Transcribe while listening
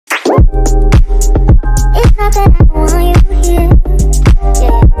It's not that I don't want you here.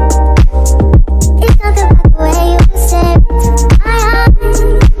 Yeah. It's something about the way you stare into my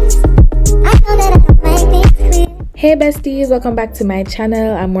eyes. I know that I don't make things clear. Hey besties, welcome back to my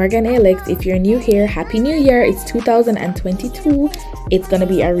channel. I'm Morgan Alex. If you're new here, happy new year. It's 2022. It's gonna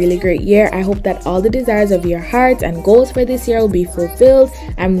be a really great year. I hope that all the desires of your heart and goals for this year will be fulfilled.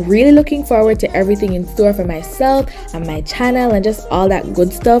 I'm really looking forward to everything in store for myself and my channel and just all that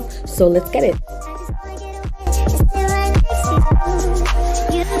good stuff. So let's get it.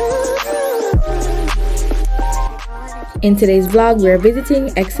 In today's vlog, we're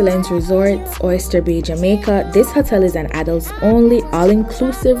visiting Excellence Oyster Bay, Jamaica. This hotel is an adults only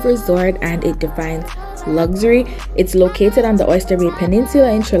all-inclusive resort and it defines luxury. It's located on the Oyster Bay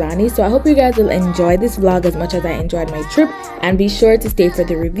Peninsula in Trelawney. So I hope you guys will enjoy this vlog as much as I enjoyed my trip, and be sure to stay for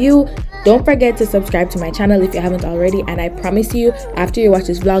the review. Don't forget to subscribe to my channel if you haven't already, and I promise you, after you watch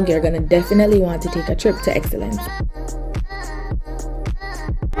this vlog, you're gonna definitely want to take a trip to Excellence.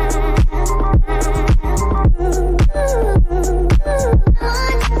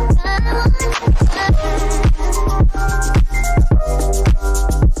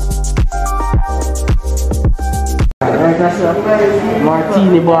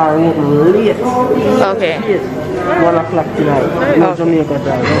 Martini bar late. Okay. 1 o'clock tonight. No Jamaica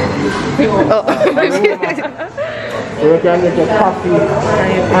time. Oh. So you can get your coffee,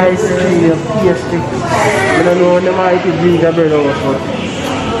 ice cream, your pastry. I don't know when they might bring the bread over, but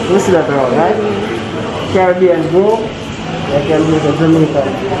you see that around, right? Caribbean go, you can make a Jamaican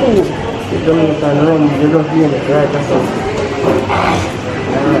food. The Jamaican rum, you don't feel it, right? That's all.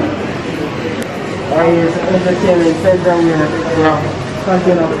 I use entertainment center here.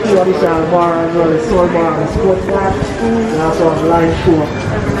 Contain a traditional bar as well as soul bar and sports bar. And also a live show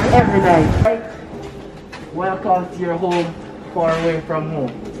every night. Right? Welcome to your home, far away from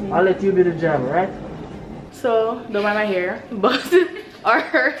home. I'll let you be the driver, right? So don't mind my hair, but or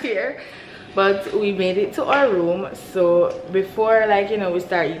her hair. But we made it to our room. So before, like, you know, we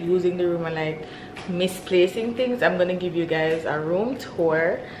start using the room and like misplacing things, I'm gonna give you guys a room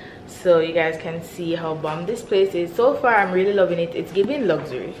tour so you guys can see how bomb this place is. So far I'm really loving it. It's giving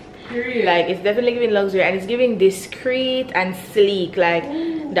luxury. Period. Like, it's definitely giving luxury, and it's giving discreet and sleek. Like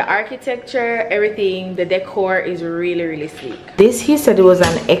the architecture, everything, the decor is really sleek. This, he said, it was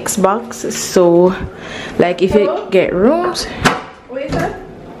an Xbox. So like if you get rooms, what is that?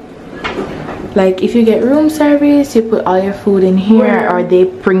 Like if you get room service, you put all your food in here, or they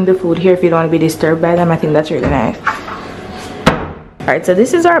bring the food here if you don't want to be disturbed by them. I think that's really nice. Alright, so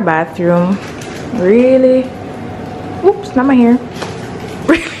this is our bathroom. Really, oops, not my hair.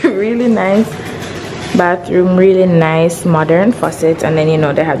 Really nice bathroom, really nice modern faucet, and then, you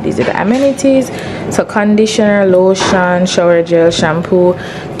know, they have these little amenities. So conditioner, lotion, shower gel, shampoo,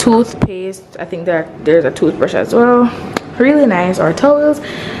 toothpaste. I think there's a toothbrush as well. Really nice. Or towels.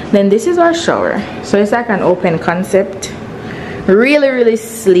 Then this is our shower. So it's like an open concept. Really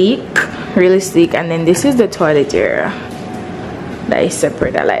sleek, and then this is the toilet area that is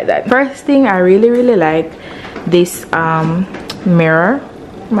separate. I like that. First thing, I really like this mirror.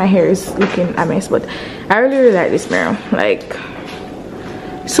 My hair is looking a mess, but I really like this mirror. Like,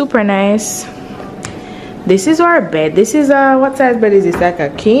 super nice. This is our bed. This is what size bed is this? Like a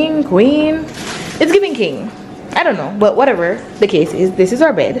king, queen? It's giving king. I don't know, but whatever the case is, this is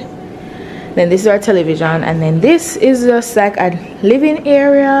our bed. Then this is our television, and then this is just like a living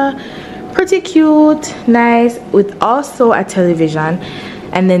area. Pretty cute, nice, with also a television.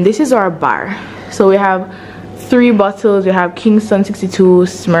 And then this is our bar. So we have 3 bottles. We have Kingston 62,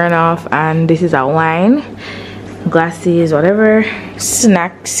 Smirnoff, and this is our wine, glasses, whatever,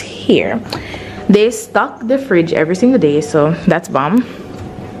 snacks here. They stock the fridge every single day, so that's bomb.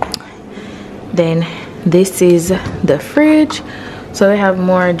 Then this is the fridge. So they have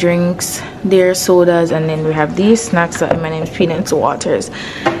more drinks there, sodas, and then we have these snacks. My name is Peanuts Waters.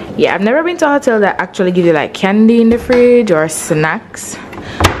 Yeah, I've never been to a hotel that actually gives you like candy in the fridge or snacks,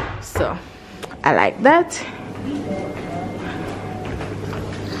 so I like that.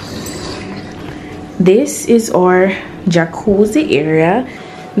 This is our jacuzzi area.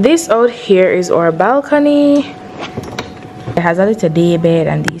 This out here is our balcony. It has a little day bed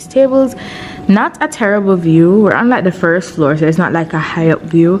and these tables. Not a terrible view. We're on like the first floor, so it's not like a high up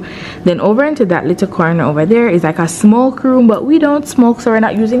view. Then over into that little corner over there is like a smoke room, but we don't smoke, so we're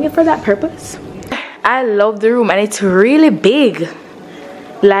not using it for that purpose. I love the room, and it's really big.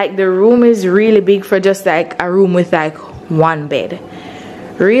 Like, the room is really big for just like a room with like 1 bed.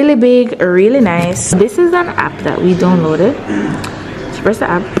 Really big, really nice. This is an app that we downloaded. So press the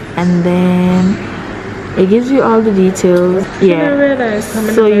app, and then it gives you all the details. Yeah.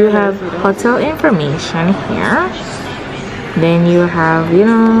 So you have hotel information here. Then you have, you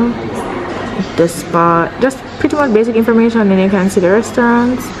know, the spot, just pretty much basic information. Then you can see the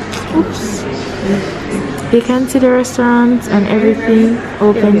restaurants. Oops. You can see the restaurants and everything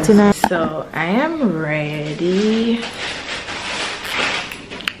open tonight. So I am ready.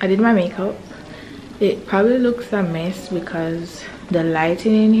 I did my makeup. It probably looks a mess because the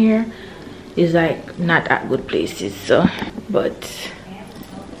lighting in here is like not at good places. So, but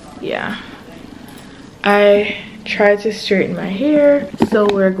yeah, I tried to straighten my hair. So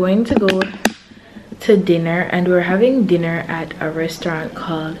we're going to go to dinner, and we're having dinner at a restaurant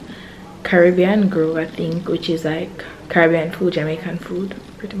called Caribbean Grove, I think, which is like Caribbean food, Jamaican food,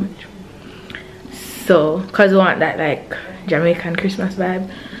 pretty much. So, cause we want that like Jamaican Christmas vibe,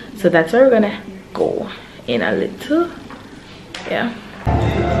 so that's where we're gonna go in a little. Yeah.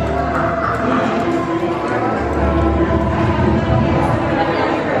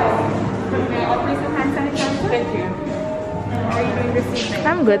 Thank you.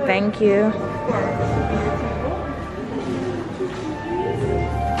 I'm good, thank you.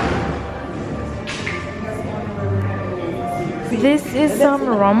 This is some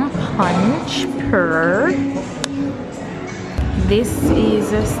rum punch per. This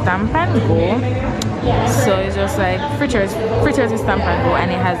is a stamp and go. So it's just like fritters is stamp and go, and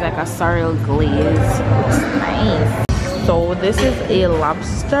it has like a sorrel glaze. Looks nice. So this is a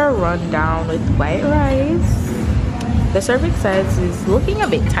lobster rundown with white rice. The serving size is looking a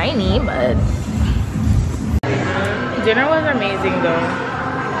bit tiny, but dinner was amazing though.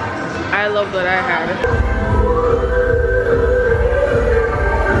 I loved what I had.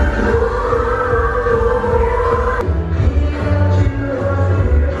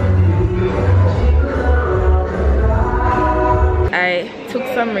 I took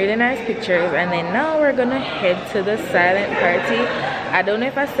some really nice pictures, and then now we're gonna head to the silent party. I don't know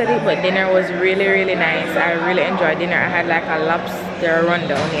if I said it, but dinner was really nice. I really enjoyed dinner. I had like a lobster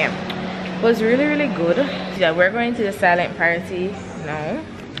rundown here. It was really good. Yeah, we're going to the silent party now.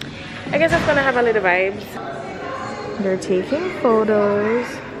 I guess it's gonna have a little vibes. They're taking photos.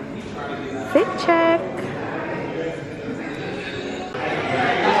 Fit check.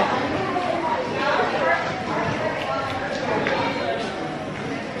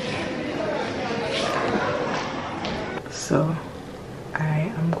 So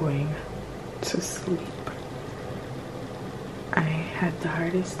I am going to sleep. I had the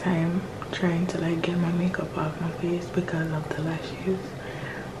hardest time trying to like get my makeup off my face because of the lashes,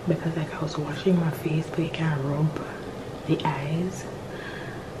 because like I was washing my face but you can't rub the eyes,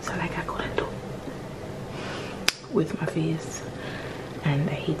 so like I couldn't do with my face, and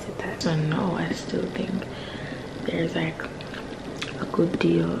I hated that. So now I still think there's like a good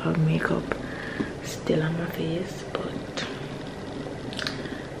deal of makeup still on my face, but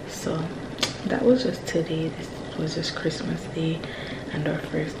so that was just today. This was just Christmas Day and our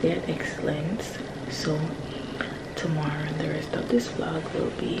first day at Excellence. So tomorrow and the rest of this vlog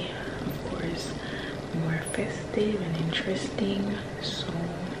will be, of course, more festive and interesting. So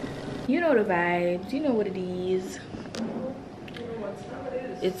you know the vibes, you know what it is.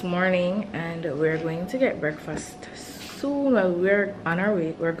 It's morning and we're going to get breakfast soon. Well, we're on our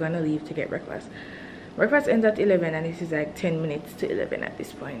way. We're gonna leave to get breakfast. Breakfast ends at 11 and this is like 10 minutes to 11 at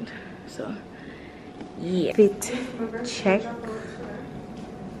this point. So yeah. Fit check.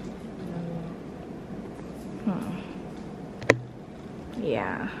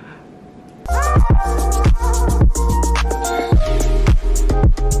 Yeah.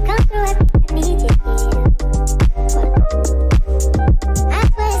 Come through if I need you. I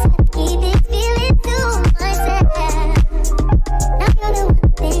swear I keep this feeling to myself. Now you're the one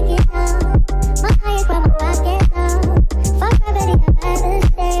thinking of. My heart from my pocket now. For gravity, I'd rather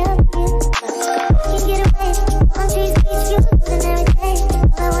stay up here. Can't get away. On trees, beach views and everything.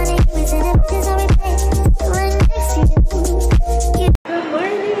 All I wanna do is in it, there's no replay. The one next to you.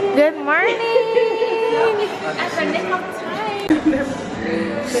 Good morning. At the nick of time.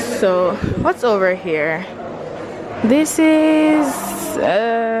 So what's over here? This is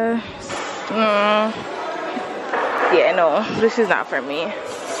yeah, no, this is not for me.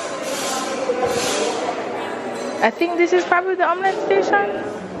 I think this is probably the omelette station.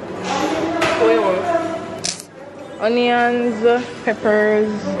 Onions,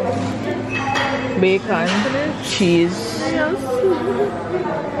 peppers, bacon, cheese.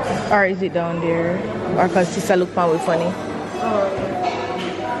 Or is it down there? Or cause Tissa look my way funny.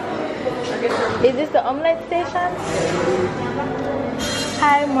 Is this the omelette station?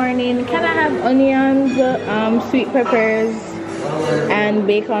 Hi, morning. Can I have onions, sweet peppers, and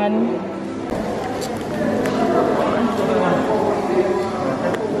bacon?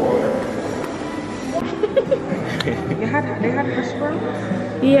 They had hash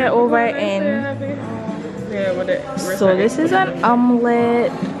browns? Yeah, over in. Yeah, but So this is an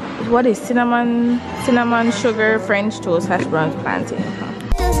omelette. What is cinnamon sugar French toast hash browns plantain?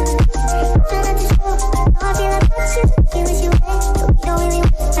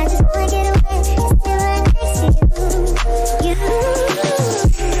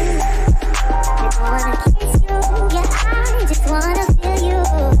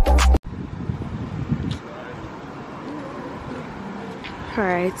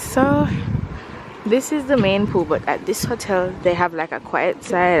 Alright, so this is the main pool, but at this hotel they have like a quiet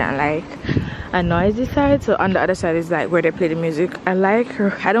side and like a noisy side. So on the other side is like where they play the music. I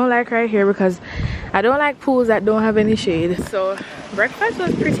don't like right here because I don't like pools that don't have any shade. So breakfast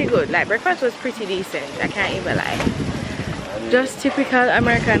was pretty good. Like breakfast was pretty decent, I can't even lie. Just typical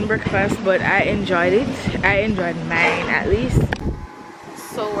American breakfast, but I enjoyed it. I enjoyed mine at least.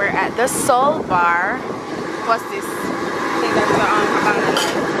 So we're at the Soul Bar. What's this? I think that's the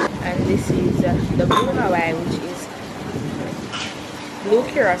and this is the Blue Hawaii, which is blue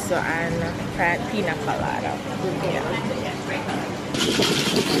curacao and pina colada. Yeah.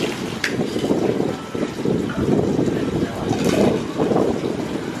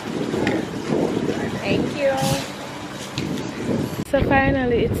 Thank you. So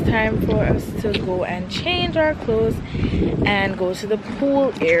finally it's time for us to go and change our clothes and go to the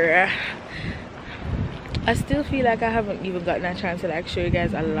pool area. I still feel like I haven't even gotten a chance to like show you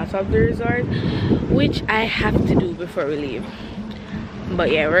guys a lot of the resort, which I have to do before we leave. But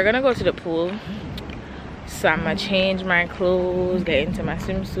yeah, we're gonna go to the pool. So I'm gonna change my clothes, get into my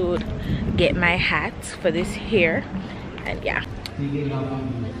swimsuit, get my hat for this hair, and yeah,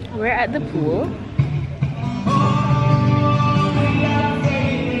 we're at the pool.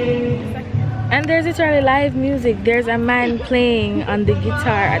 And there's literally live music. There's a man playing on the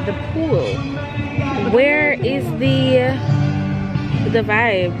guitar at the pool. Where is the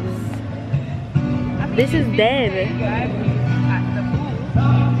vibes? This is dead.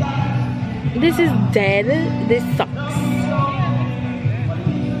 This is dead. This sucks.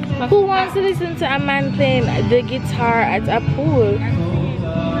 Who wants to listen to a man playing the guitar at a pool?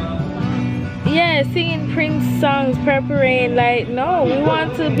 Yeah, singing Prince songs, Purple Rain. Like, no, we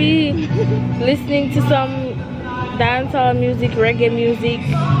want to be listening to some dancehall music, reggae music,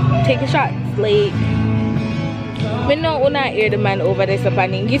 taking shots. Like, we know we're not hear the man over there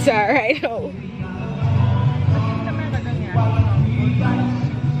supplying guitar right now.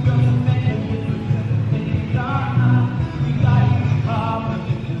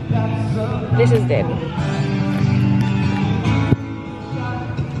 This is dead.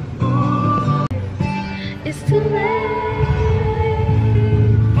 It's too late.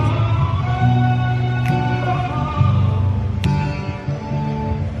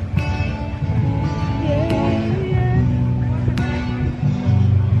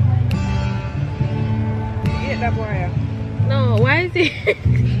 that boy. No, why is he?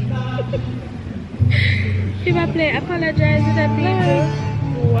 If I play, apologize to the people.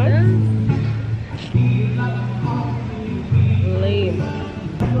 What? Lame.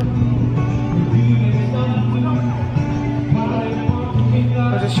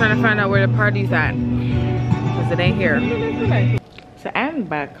 We're just trying to find out where the party's at, because it ain't here. So I'm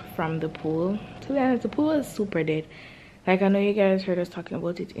back from the pool. To be honest, the pool is super dead. Like, I know you guys heard us talking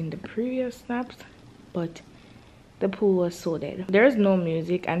about it in the previous snaps, but the pool was so dead. There's no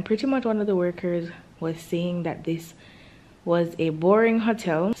music, and pretty much one of the workers was saying that this was a boring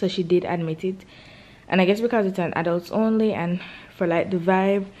hotel, so she did admit it. And I guess because it's an adults only, and for like the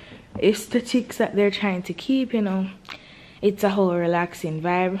vibe aesthetics that they're trying to keep, you know, it's a whole relaxing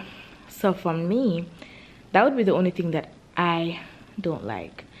vibe. So for me, that would be the only thing that I don't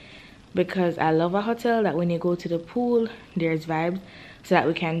like, because I love a hotel that when you go to the pool there's vibes, so that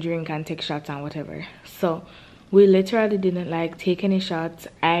we can drink and take shots and whatever. So we literally didn't like take any shots.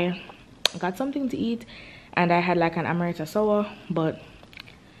 I got something to eat and I had like an amaretto sour, but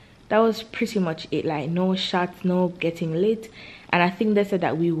that was pretty much it. Like, no shots, no getting lit. And I think they said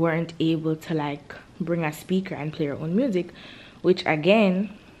that we weren't able to like bring a speaker and play our own music, which again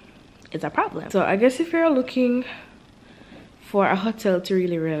is a problem. So I guess if you're looking for a hotel to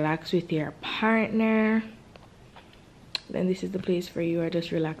really relax with your partner, then this is the place for you, or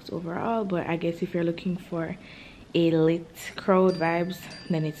just relax overall. But I guess if you're looking for a lit crowd vibes,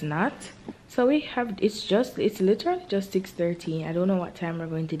 then it's not. So we have, it's literally just 6:13. I don't know what time we're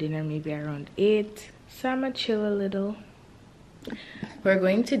going to dinner, maybe around 8. So I'm gonna chill a little. We're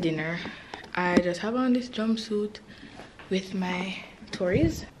going to dinner. I just have on this jumpsuit with my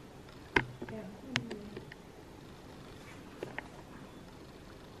Tories.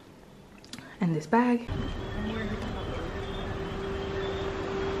 And this bag.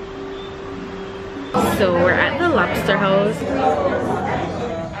 So we're at the lobster house.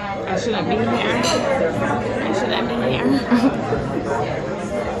 I shouldn't be here. I shouldn't be here.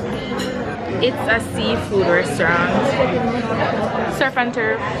 It's a seafood restaurant. Surf and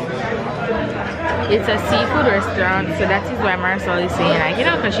turf. It's a seafood restaurant, so that is why Marisol is saying, like, you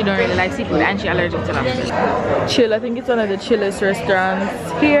know, because she don't really like seafood and she allergic to lobster. Chill, I think it's one of the chillest restaurants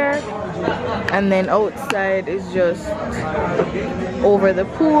here. And then outside is just over the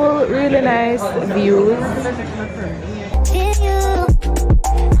pool, really nice views.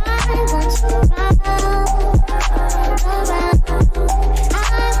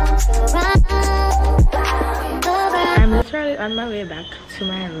 I'm literally on my way back to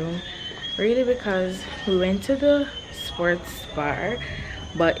my room, really, because we went to the sports bar,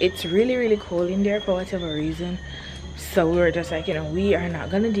 but it's really cold in there for whatever reason. So we were just like, you know, we are not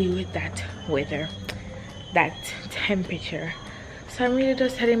gonna deal with that weather, that temperature. So I'm really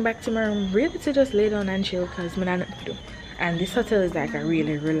just heading back to my room, really to just lay down and chill, because I'm not to do. And this hotel is like a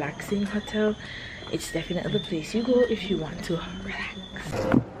really relaxing hotel. It's definitely the place you go if you want to relax.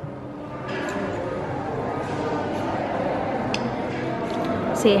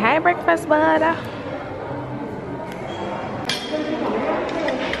 Say hi, breakfast bud.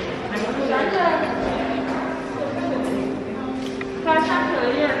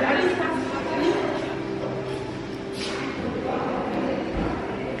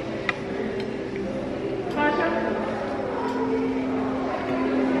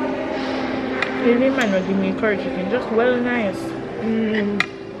 Baby man will give me curry chicken, just well nice.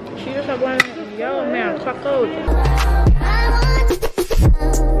 She just have one yellow man, fuck out.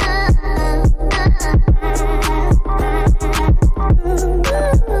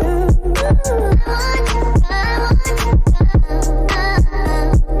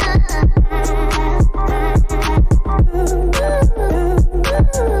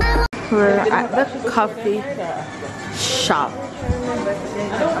 We're at the coffee shop.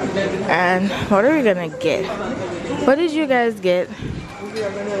 And what are we gonna get? What did you guys get?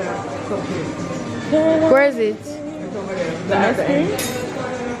 Where is it? The ice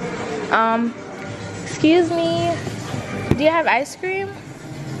cream? Excuse me, do you have ice cream?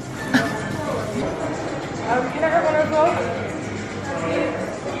 Can I have one as well?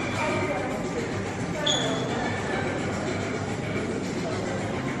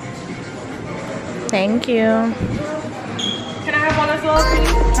 Thank you. Can I have one as well,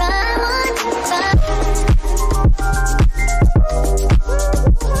 please?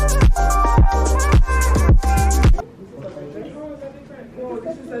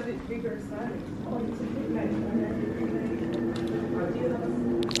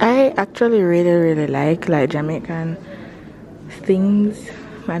 I actually really like Jamaican things.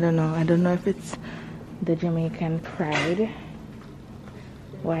 I don't know if it's the Jamaican pride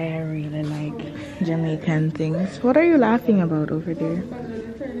why I really like Jamaican things. What are you laughing about over there?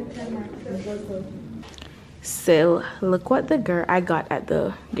 So look what the girl I got at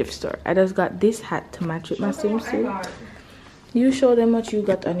the gift store. I just got this hat to match with my swimsuit. You show them what you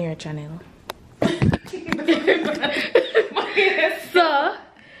got on your channel. So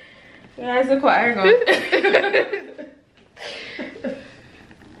guys, look what I got.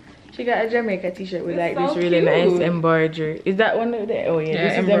 she got a Jamaica t-shirt with like this so really cute. nice embroidery. Is that one of the oh yeah,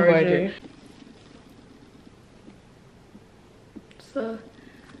 this is embroidery. So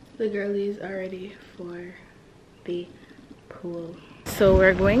the girlies are ready for the pool. So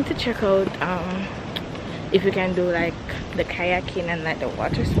we're going to check out if we can do like the kayaking and like the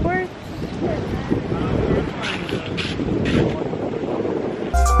water sports.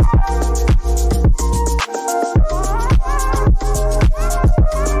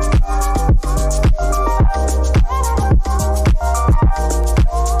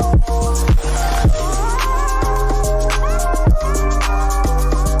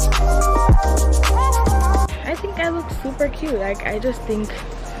 I think I look super cute. Like I just think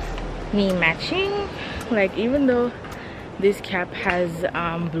me matching, like even though this cap has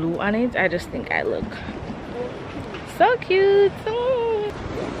blue on it, I just think I look so cute.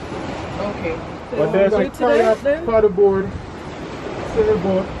 Okay. But there's a kayak for the board. See the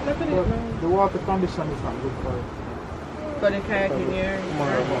board. Look at it, man. The water condition is not good for it. For the kayaking here.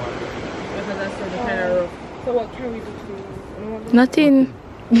 Tomorrow. Because that's sort of kind of rough. So what can we do to Nothing.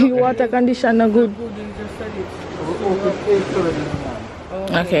 The water condition not good. Good, you just said it.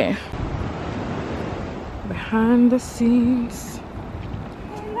 Okay. Behind the scenes.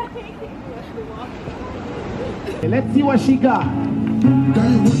 Let's see what she got.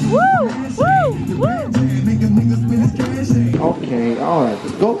 Okay, alright.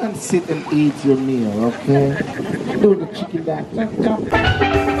 Go and sit and eat your meal, okay? Do the chicken back.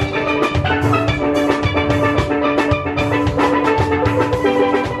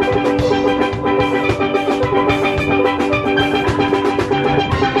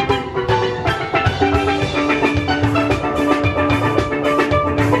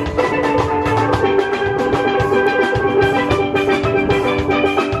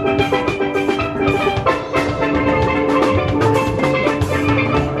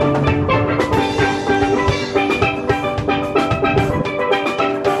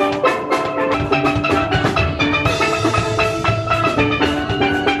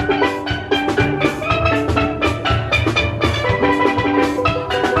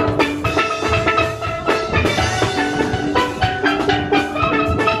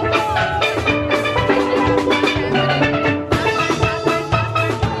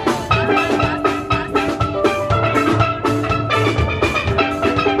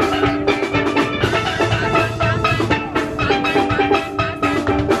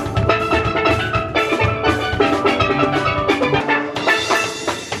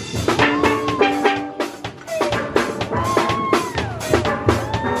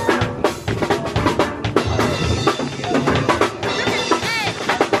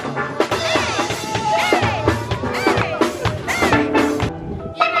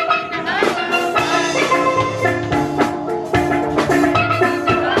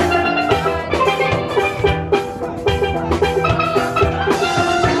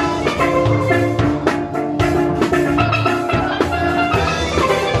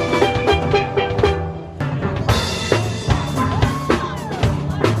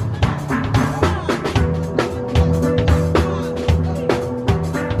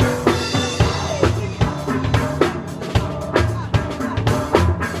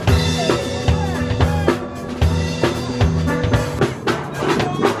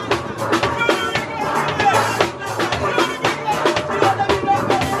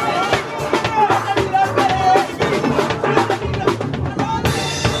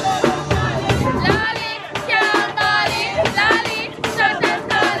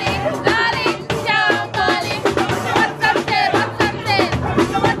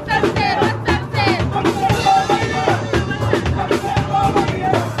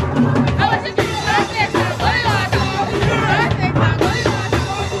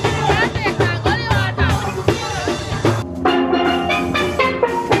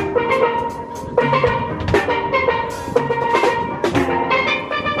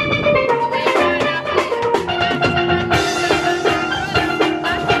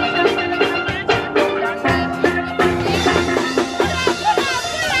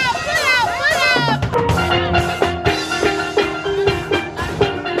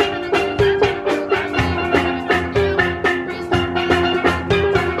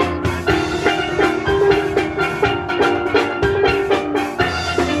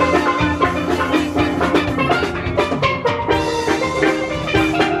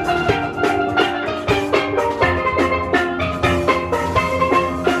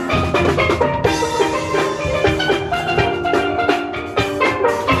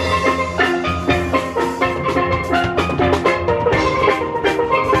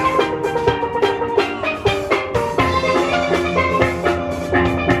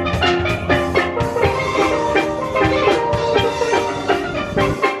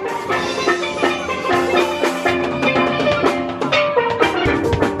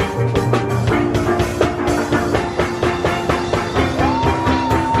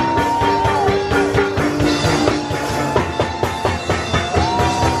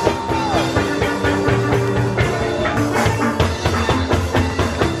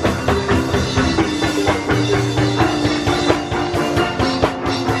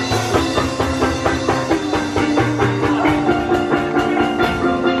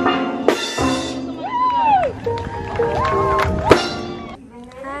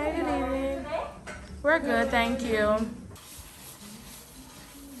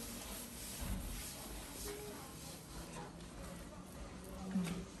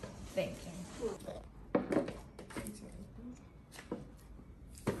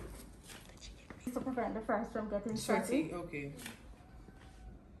 prevent the fries from getting sweaty. Okay.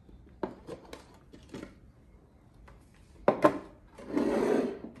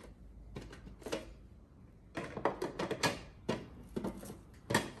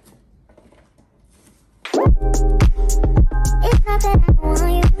 It's not that I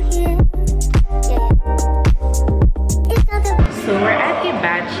want you here. It's not that. So we're at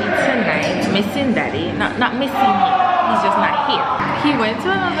Hibachi tonight, missing Daddy. Not missing him, he's just not here. He went to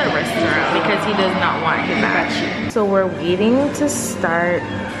another restaurant because he does not want Hibachi. So we're waiting to start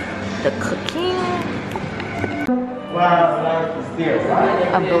the cooking.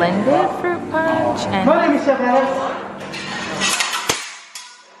 A blended fruit punch and My name is Chef Alex.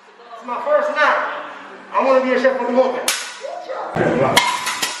 It's my first night. I want to be a chef for the moment. Here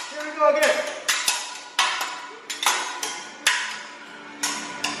we go again.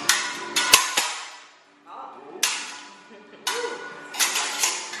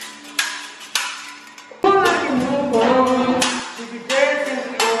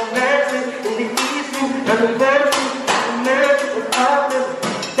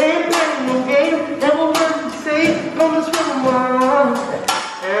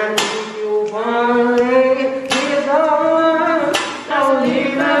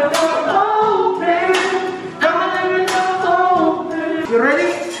 You ready?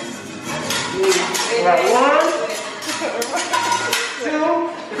 Right, 1, 2,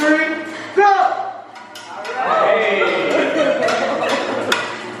 3, go!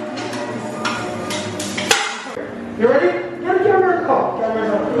 You ready? Get the camera in the car.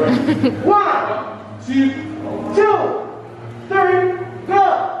 Camera's on. 1, 2, 3, go!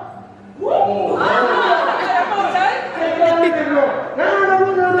 Whoa! No.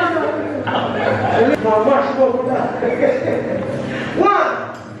 1,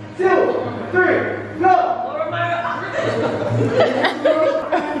 2, 3, go!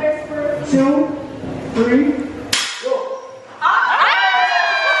 2, 3, go!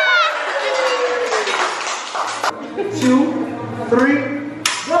 2, 3,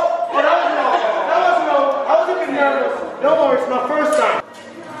 go! Oh, that was low. That was low. I was a bit nervous. Don't worry, it's my first time.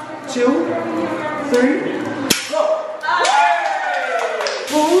 2, 3, go!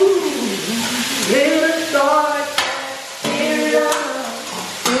 Ooh, here it starts. Here it is.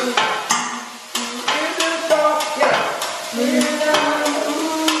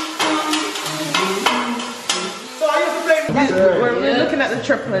 we're looking at the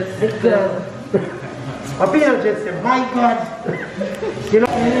triplets. My people just said, my God. You know?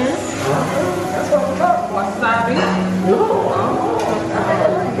 That's what I'm talking about. Wasabi. No.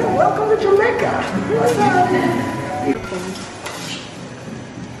 Welcome to Jamaica.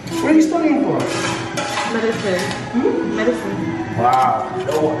 What are you studying for? Medicine. Medicine. Wow.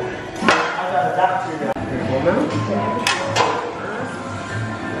 No. I got a doctor now.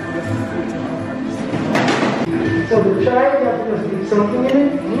 So the chai, you have to put something in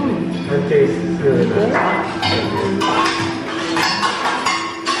it? It tastes really nice.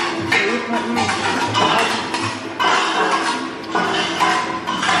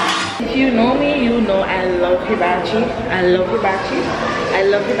 If you know me, you know I love hibachi. I love hibachi. I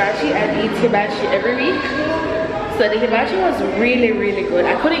love hibachi. I eat hibachi every week. So the hibachi was really, really good.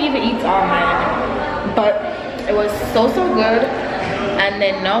 I couldn't even eat all mine, but it was so good. And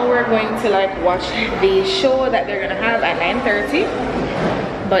then now we're going to like watch the show that they're gonna have at 9:30.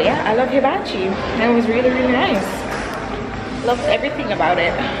 But yeah, I love hibachi. And it was really, really nice. Loved everything about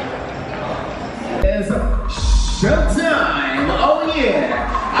it. It's showtime! Oh yeah!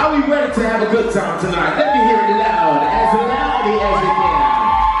 Are we ready to have a good time tonight? Let me hear it loud as we can.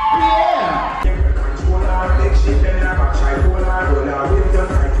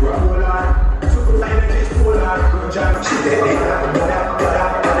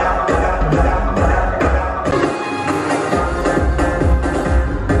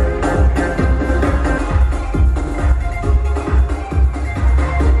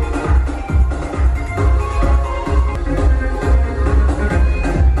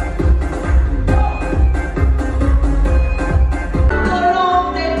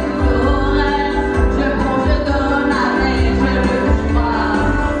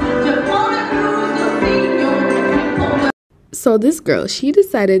 So this girl, she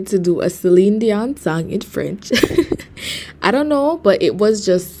decided to do a Celine Dion song in French. I don't know, but it was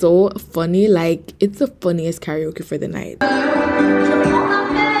just so funny. Like, it's the funniest karaoke for the night.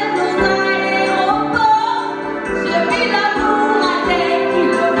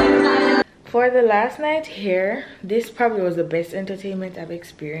 For the last night here, this probably was the best entertainment I've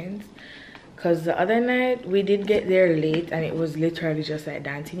experienced. Because the other night, we did get there late and it was literally just like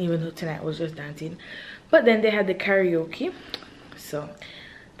dancing, even though tonight was just dancing. But then they had the karaoke. So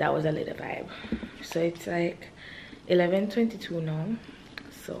that was a little vibe. So it's like 11:22 now,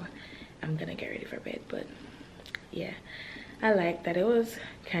 so I'm gonna get ready for bed. But yeah, I like that. It was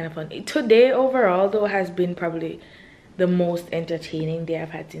kind of fun. Today overall though has been probably the most entertaining day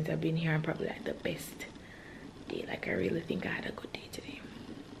I've had since I've been here, and probably like the best day. Like I really think I had a good day today.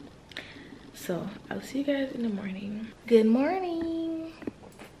 So I'll see you guys in the morning. Good morning.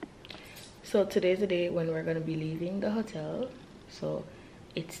 So today's the day when we're gonna be leaving the hotel. So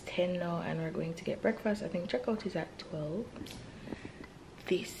it's 10 now and we're going to get breakfast. I think checkout is at 12.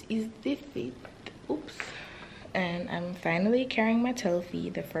 This is the fit. Oops. And I'm finally carrying my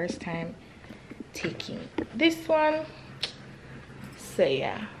telfie, the first time taking this one. So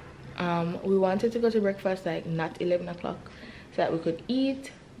yeah, we wanted to go to breakfast like not 11 o'clock so that we could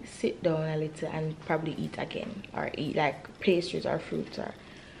eat, sit down a little, and probably eat again, or eat like pastries or fruits or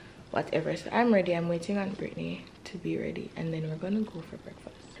whatever. So I'm ready. I'm waiting on Brittany to be ready, and then we're gonna go for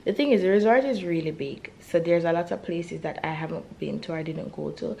breakfast. The thing is, the resort is really big, so there's a lot of places that I haven't been to or didn't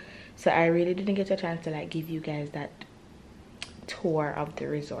go to, so I really didn't get a chance to like give you guys that tour of the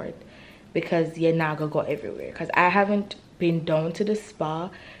resort, because you're not gonna go everywhere, because I haven't been down to the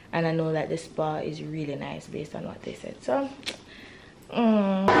spa, and I know that the spa is really nice based on what they said. So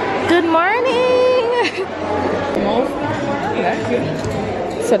good morning.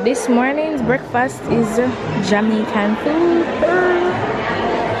 So this morning's breakfast is Jamaican food.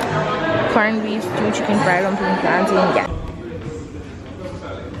 Corned beef, stew, chicken fried, dumpling, plantain. Yeah.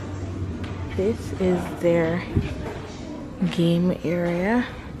 This is their game area.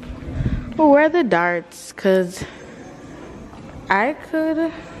 Oh, where are the darts? Cause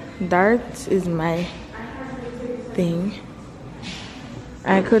darts is my thing.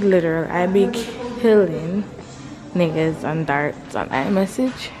 I be killing niggas on darts on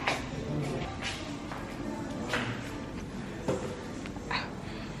iMessage.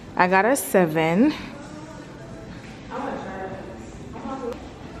 I got a 7.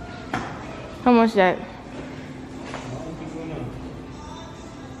 How much that?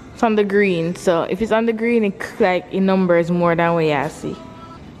 It's on the green, so if it's on the green, it like in numbers more than what I see.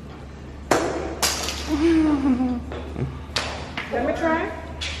 Let me try.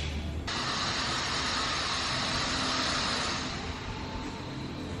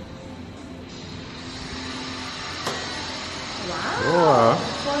 Wow.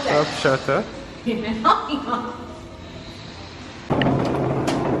 Top shutter.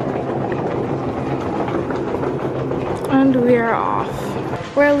 And we're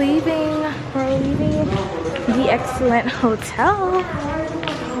off. We're leaving the Excellent Hotel.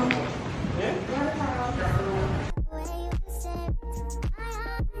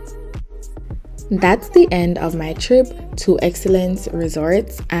 That's the end of my trip to Excellence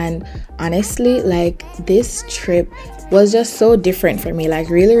Resorts, and honestly, like, this trip was just so different for me, like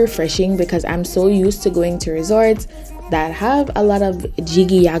really refreshing, because I'm so used to going to resorts that have a lot of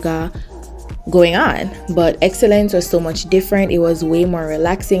jiggy yaga going on, but Excellence was so much different. It was way more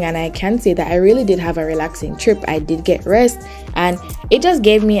relaxing, and I can say that I really did have a relaxing trip. I did get rest, and it just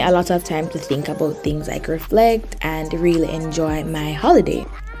gave me a lot of time to think about things, like reflect and really enjoy my holiday.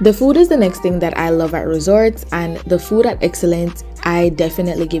 The food is the next thing that I love at resorts, and the food at Excellence, I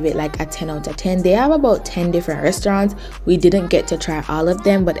definitely give it like a 10 out of 10. They have about 10 different restaurants. We didn't get to try all of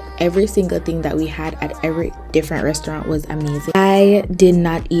them, but every single thing that we had at every different restaurant was amazing. I did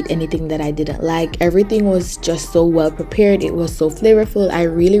not eat anything that I didn't like. Everything was just so well prepared. It was so flavorful. I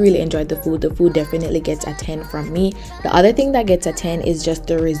really enjoyed the food. The food definitely gets a 10 from me. The other thing that gets a 10 is just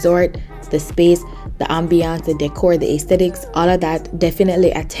the resort, the space, the ambiance, the decor, the aesthetics, all of that.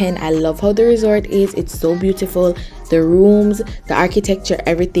 Definitely a 10. I love how the resort is. It's so beautiful. The rooms, the architecture,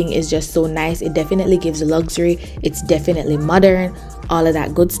 everything is just so nice. It definitely gives luxury. It's definitely modern, all of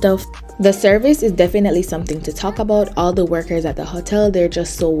that good stuff. The service is definitely something to talk about. All the workers at the hotel, they're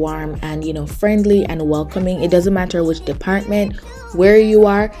just so warm and, you know, friendly and welcoming. It doesn't matter which department, where you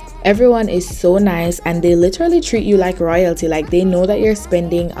are, everyone is so nice, and they literally treat you like royalty. Like, they know that you're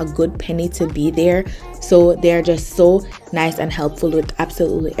spending a good penny to be there, so they're just so nice and helpful with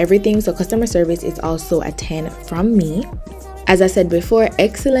absolutely everything. So customer service is also a 10 from me. As I said before,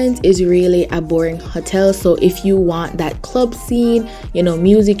 Excellence is really a boring hotel, so if you want that club scene, you know,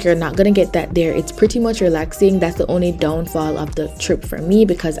 music, you're not gonna get that there. It's pretty much relaxing. That's the only downfall of the trip for me,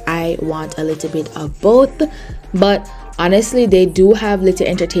 because I want a little bit of both. But honestly, they do have little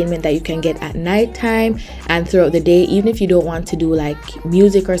entertainment that you can get at nighttime and throughout the day. Even if you don't want to do like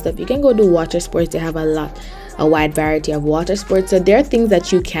music or stuff, you can go do water sports. They have a wide variety of water sports, so there are things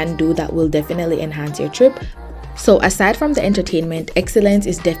that you can do that will definitely enhance your trip. So aside from the entertainment, Excellence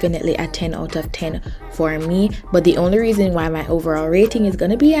is definitely a 10 out of 10 for me, but the only reason why my overall rating is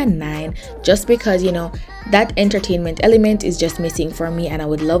gonna be a 9, just because, you know, that entertainment element is just missing for me, and I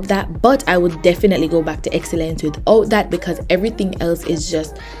would love that, but I would definitely go back to Excellence without that, because everything else is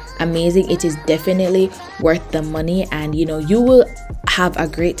just amazing. It is definitely worth the money, and you know, you will have a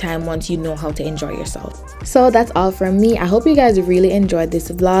great time once you know how to enjoy yourself. So that's all from me. I hope you guys really enjoyed this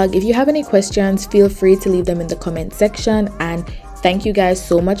vlog. If you have any questions, feel free to leave them in the comment section, and thank you guys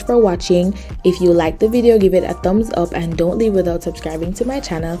so much for watching. If you liked the video, give it a thumbs up and don't leave without subscribing to my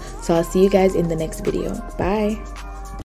channel. So I'll see you guys in the next video. Bye.